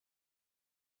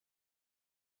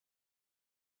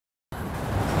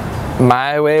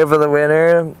My wave of the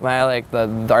winter, my like the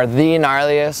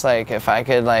gnarliest, like if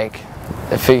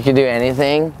we could do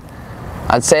anything,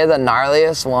 I'd say the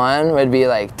gnarliest one would be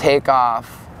like take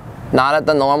off, not at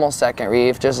the normal second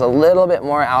reef, just a little bit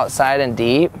more outside and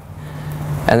deep,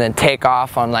 and then take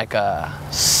off on like a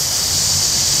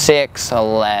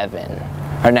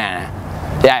 6'11", or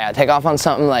yeah, take off on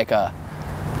something like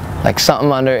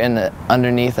something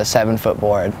underneath a 7-foot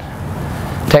board.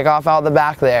 Take off out the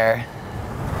back there.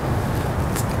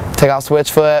 Take off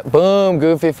switch foot, boom,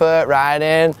 goofy foot, ride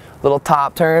in, little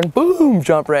top turn, boom,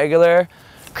 jump regular,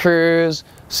 cruise,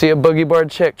 see a boogie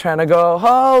board chick trying to go,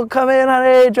 oh, come in,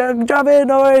 honey, drop in,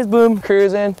 no worries, boom,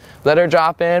 cruising, let her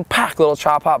drop in, pack, little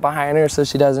chop hop behind her so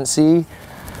she doesn't see,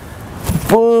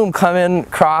 boom, come in,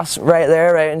 cross right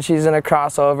there, right, and she's in a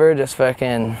crossover, just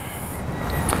fucking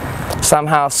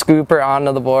somehow scoop her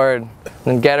onto the board,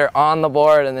 and get her on the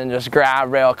board, and then just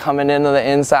grab rail coming into the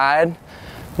inside.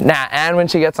 And when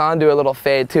she gets on, do a little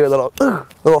fade too, a little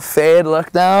fade,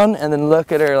 look down, and then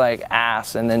look at her like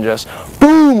ass, and then just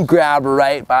boom, grab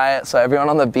right by it. So everyone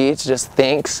on the beach just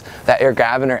thinks that you're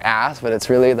grabbing her ass, but it's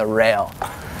really the rail.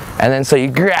 And then so you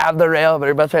grab the rail, but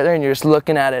her butt's right there, and you're just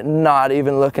looking at it, not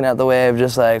even looking at the wave,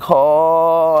 just like,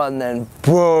 oh, and then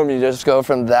boom, you just go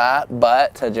from that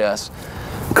butt to just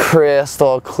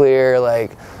crystal clear,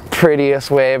 like prettiest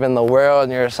wave in the world,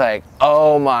 and you're just like,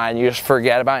 oh my, and you just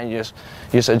forget about it, and you just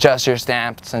adjust your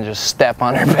stance and just step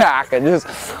on her back and just,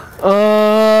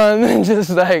 and then just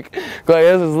like, go like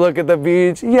this, just look at the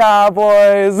beach, yeah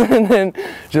boys, and then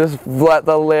just let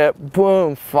the lip,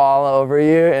 boom, fall over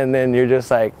you, and then you're just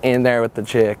like in there with the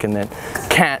chick, and then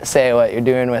can't say what you're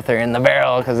doing with her in the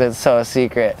barrel because it's so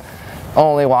secret.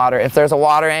 Only water. If there's a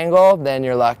water angle, then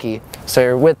you're lucky. So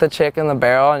you're with the chick in the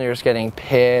barrel and you're just getting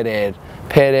pitted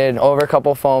over a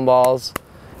couple foam balls,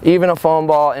 even a foam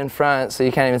ball in front so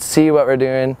you can't even see what we're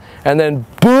doing. And then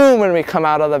boom, when we come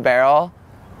out of the barrel,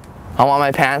 I want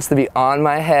my pants to be on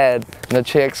my head and the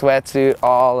chick's wetsuit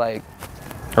all like,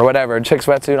 or whatever, chick's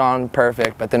wetsuit on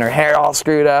perfect, but then her hair all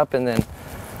screwed up, and then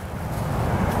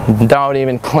don't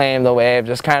even claim the wave,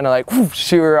 just kind of like whoosh,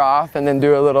 shoo her off, and then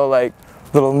do a little like,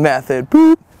 little method,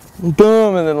 boop,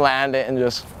 boom, and then land it and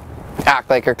just act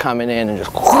like you're coming in and just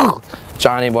whoosh,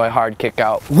 Johnny boy hard kick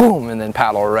out, boom, and then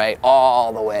paddle right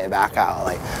all the way back out,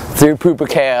 like through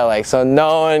Pupukea, like so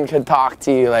no one could talk to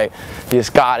you, like you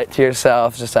just got it to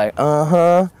yourself, just like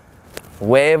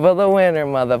wave of the winter,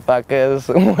 motherfuckers,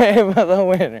 wave of the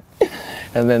winter.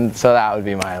 And then so that would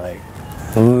be my like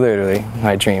literally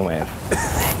my dream wave.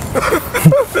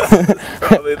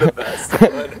 Probably the best.